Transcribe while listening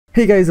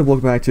Hey guys, and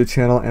welcome back to the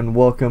channel, and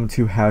welcome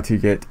to how to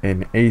get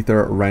an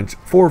Aether wrench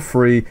for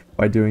free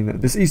by doing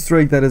this Easter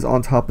egg that is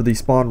on top of the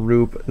spawn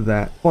roof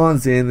that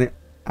spawns in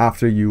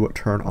after you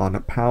turn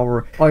on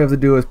power. All you have to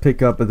do is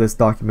pick up this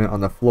document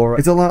on the floor.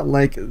 It's a lot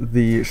like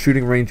the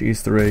shooting range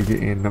Easter egg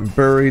in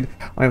Buried.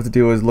 All you have to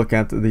do is look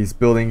at these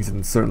buildings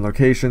in certain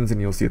locations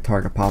and you'll see a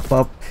target pop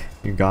up.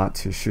 You got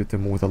to shoot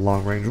them with a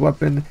long range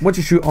weapon. Once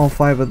you shoot all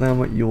 5 of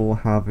them, you'll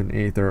have an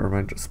Aether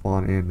wrench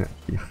spawn in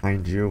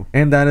behind you.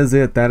 And that is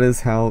it. That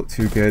is how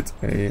to get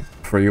a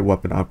free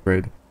weapon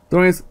upgrade. So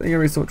anyways, thank you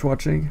very so much for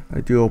watching.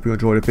 I do hope you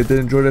enjoyed it. If you did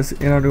enjoy this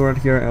and are new around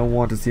here and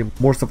want to see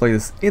more stuff like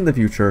this in the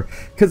future,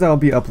 because I'll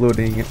be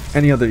uploading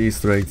any other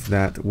Easter eggs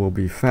that will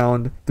be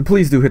found, then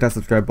please do hit that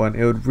subscribe button.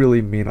 It would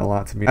really mean a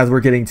lot to me as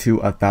we're getting to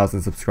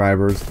 1,000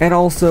 subscribers. And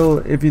also,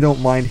 if you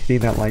don't mind hitting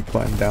that like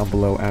button down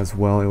below as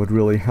well, it would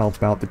really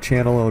help out the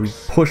channel. It would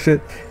push it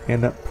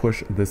and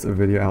push this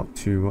video out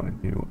to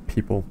new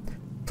people.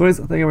 So anyways,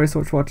 thank you very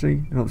so much for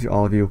watching, and I'll see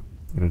all of you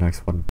in the next one.